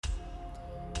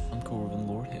I'm Corvin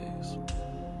Lord Hayes.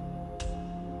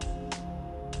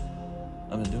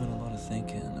 I've been doing a lot of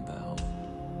thinking about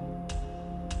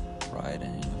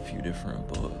writing a few different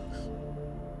books.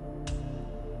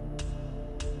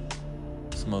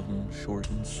 Some of them short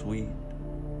and sweet,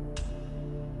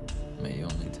 may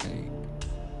only take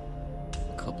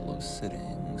a couple of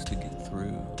sittings to get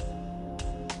through.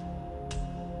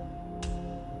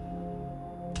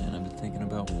 And I've been thinking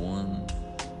about one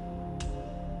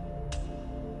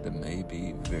that may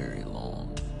be very long.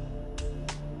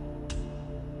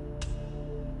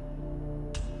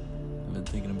 I've been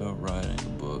thinking about writing a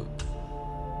book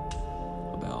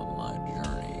about my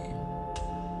journey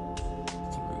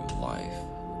through life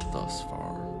thus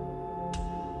far.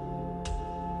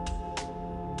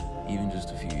 Even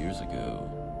just a few years ago,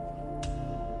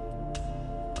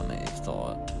 I may have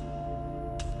thought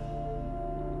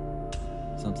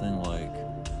something like,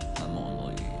 I'm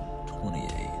only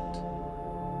 28.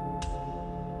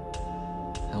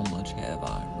 How much have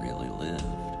I really lived?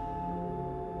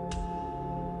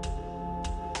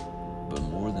 But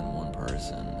more than one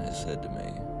person has said to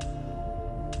me,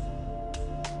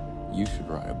 you should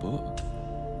write a book.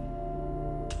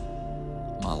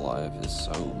 My life is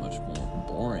so much more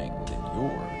boring than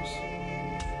yours.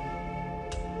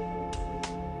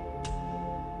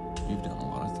 You've done a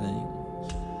lot of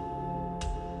things.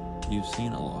 You've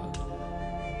seen a lot.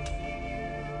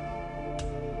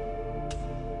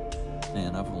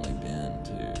 And I've only been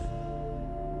to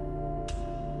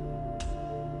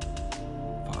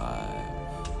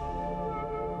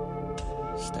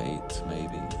 5 states,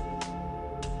 maybe.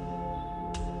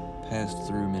 Passed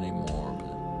through many more,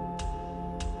 but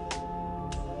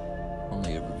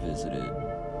only ever visited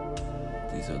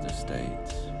these other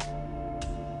states.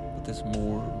 But that's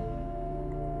more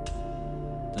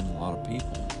than a lot of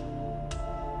people.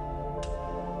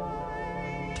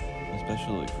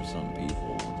 Especially for some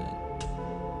people that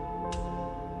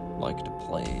like to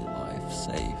play life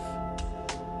safe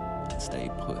and stay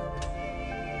put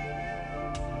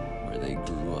where they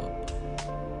grew up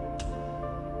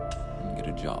and get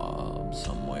a job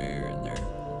somewhere in their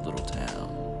little town.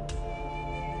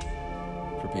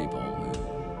 For people who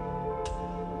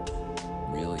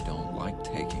really don't like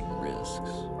taking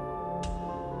risks.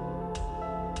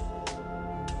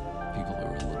 People who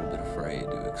are a little bit afraid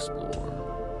to explore.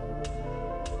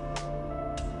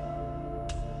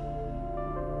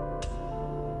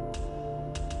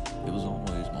 It was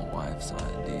always my wife's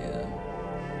idea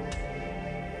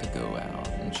to go out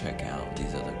and check out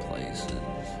these other places.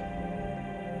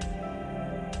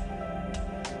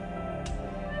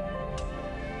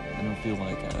 I don't feel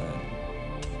like I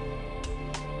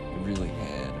really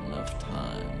had enough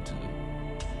time to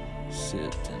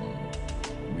sit and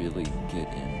really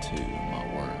get into my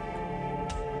work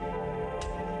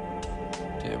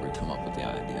to ever come up with the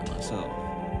idea myself.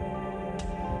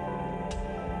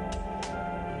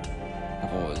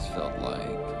 I've always felt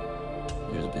like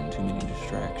there's been too many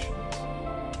distractions.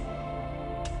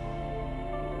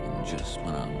 And just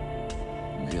when I'm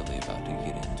really about to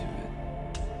get into it,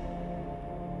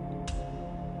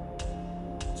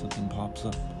 something pops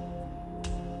up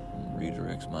and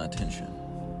redirects my attention.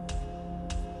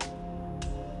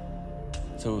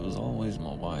 So it was always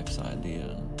my wife's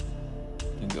idea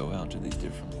to go out to these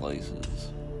different places.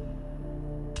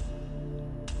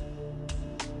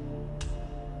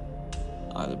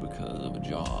 Either because of a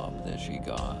job that she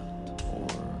got, or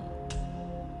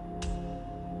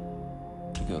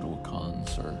to go to a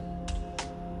concert.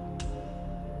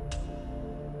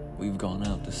 We've gone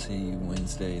out to see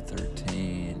Wednesday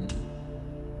 13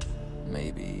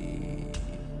 maybe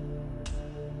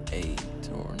 8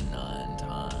 or 9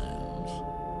 times.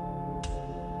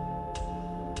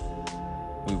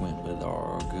 We went with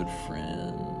our good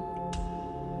friend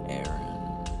Aaron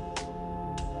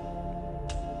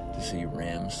to see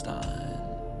Rammstein.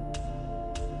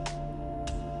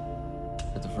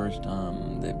 For the first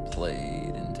time they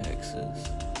played in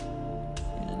Texas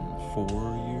in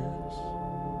 4 years,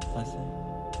 I think.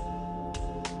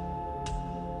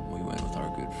 We went with our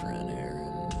good friend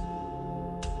Aaron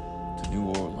to New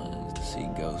Orleans to see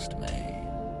Ghost Main.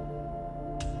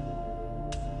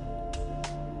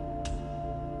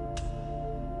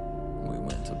 We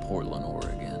went to Portland,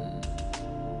 Oregon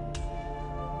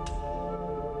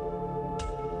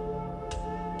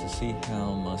to see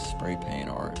how my spray paint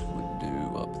art would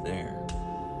do up there.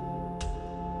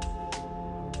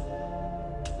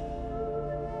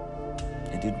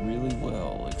 It did really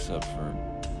well, except for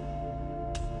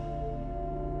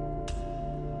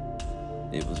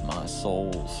it was my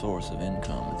sole source of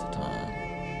income at the time,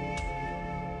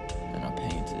 and I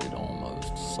painted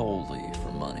almost solely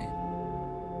for money.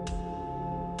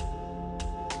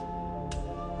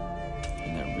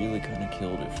 kind of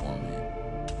killed it for me.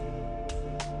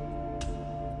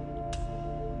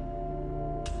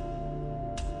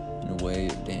 In a way,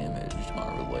 it damaged my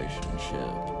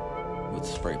relationship with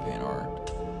spray paint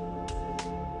art.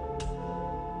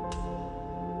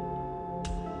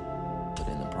 But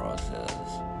in the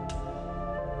process,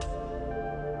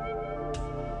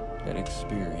 that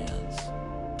experience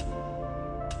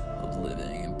of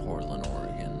living in Portland,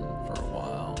 Oregon for a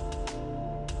while,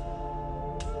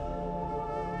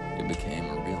 it became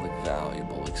a really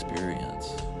valuable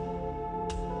experience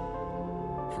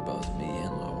for both me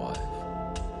and my wife.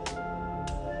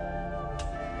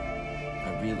 I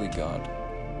really got a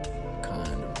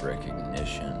kind of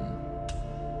recognition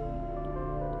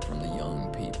from the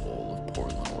young people of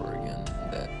Portland, Oregon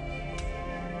that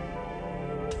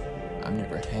I've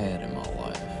never had in my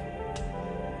life.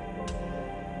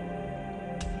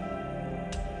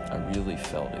 I really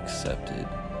felt accepted.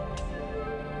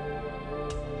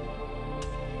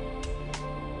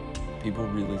 People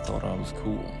really thought I was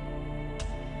cool.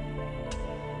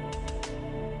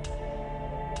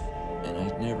 And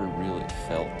I'd never really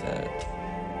felt that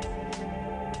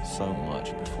so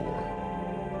much before.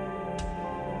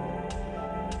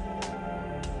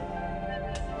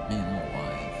 Me and my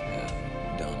wife have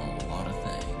done a lot of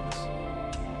things.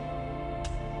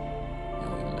 And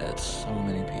we've met so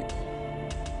many people.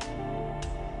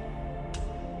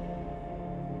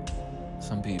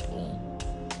 Some people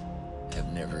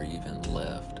have never even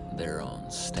left their own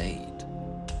state,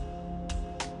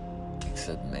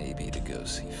 except maybe to go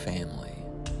see family.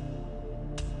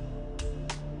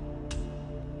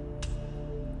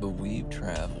 But we've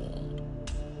traveled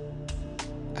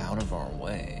out of our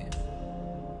way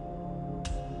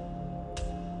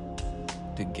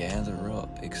to gather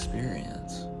up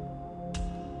experience.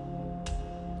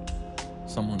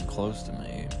 Someone close to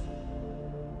me,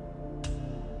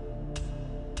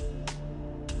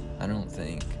 I don't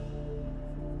think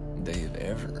they've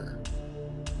ever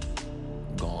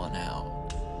gone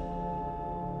out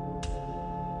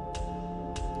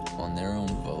on their own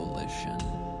volition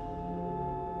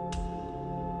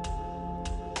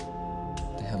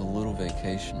to have a little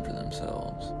vacation for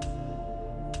themselves,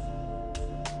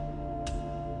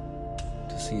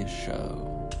 to see a show,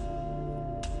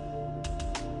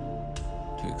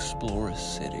 to explore a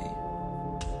city,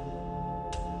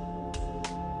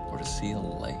 or to see a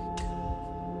lake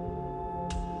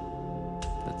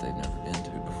that they've never been to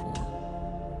before.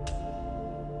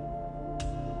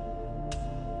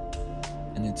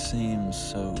 And it seems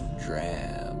so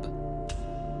drab.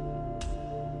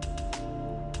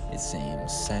 It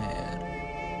seems sad.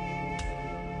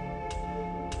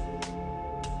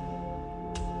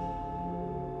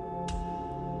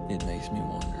 It makes me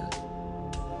wonder,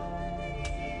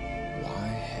 why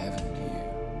haven't you?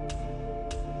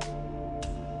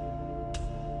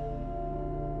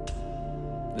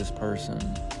 This person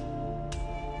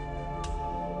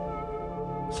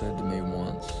said to me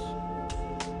once,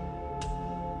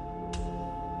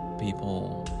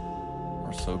 people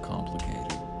are so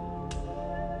complicated.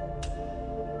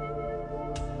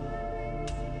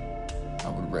 I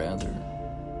would rather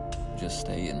just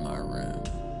stay in my room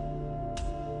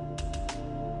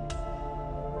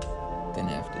than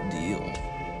have to deal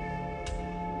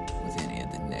with any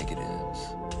of the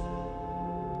negatives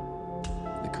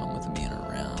that come with being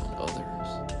around others.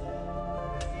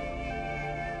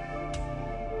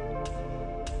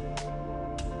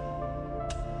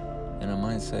 And I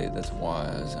might say that's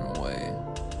wise in a way.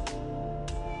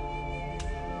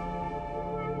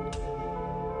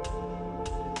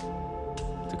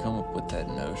 To come up with that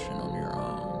notion on your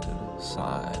own, to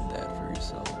decide that for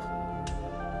yourself.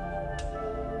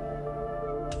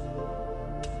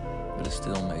 But it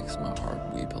still makes my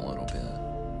heart weep a little bit.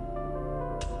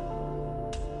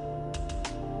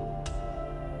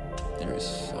 There is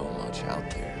so much out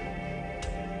there.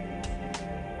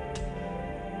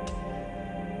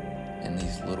 In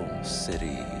these little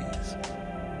cities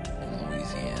in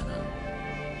Louisiana,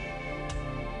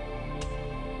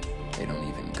 they don't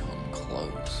even come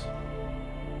close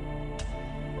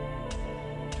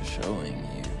to showing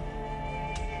you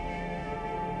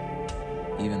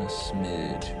even a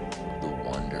smidge of the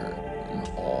wonder and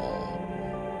awe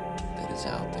that is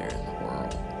out there in the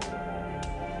world.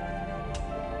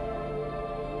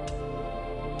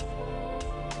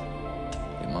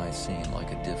 It might seem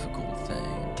like a difficult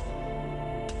thing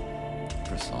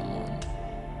for someone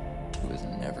who has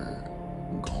never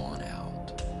gone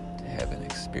out to have an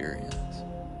experience.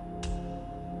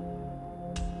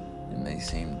 It may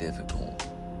seem difficult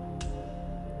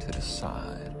to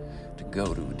decide to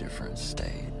go to a different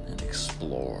state and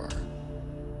explore.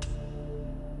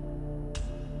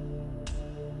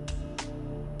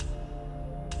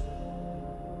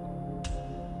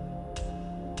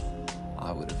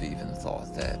 have even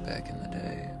thought that back in the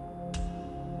day.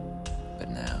 But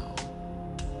now,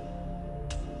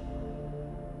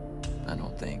 I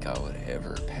don't think I would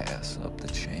ever pass up the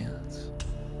chance.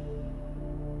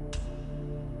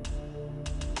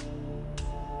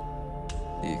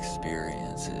 The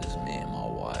experiences me and my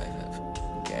wife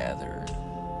have gathered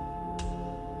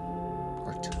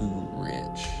are too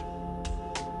rich.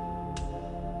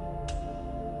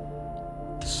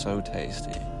 So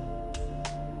tasty.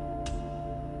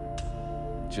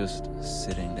 Just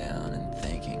sitting down and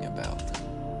thinking about them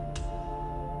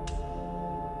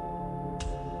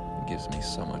gives me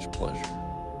so much pleasure.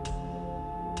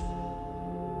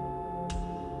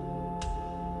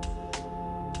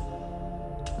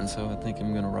 And so I think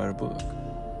I'm gonna write a book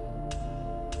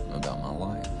about my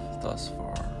life thus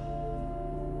far.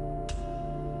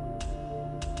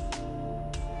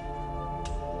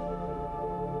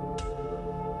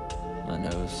 I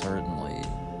know certainly,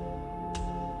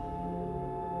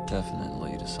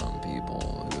 definitely to some people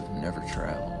who have never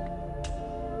traveled,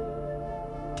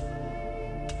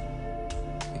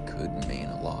 it could mean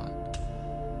a lot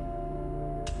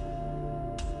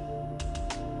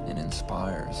and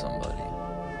inspire somebody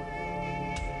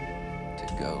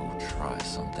to go try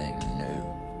something new.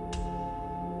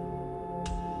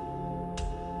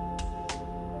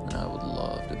 And I would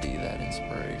love to be that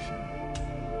inspiration.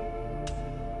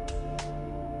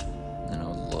 And I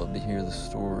would love to hear the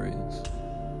stories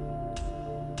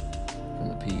from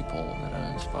the people that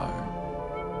I inspire,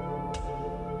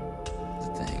 the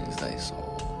things they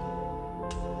saw,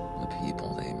 the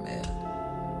people they met.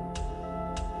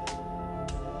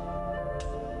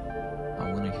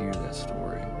 I want to hear that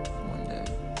story one day.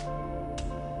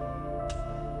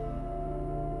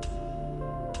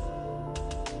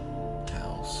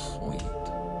 How sweet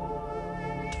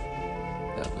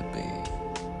that would be.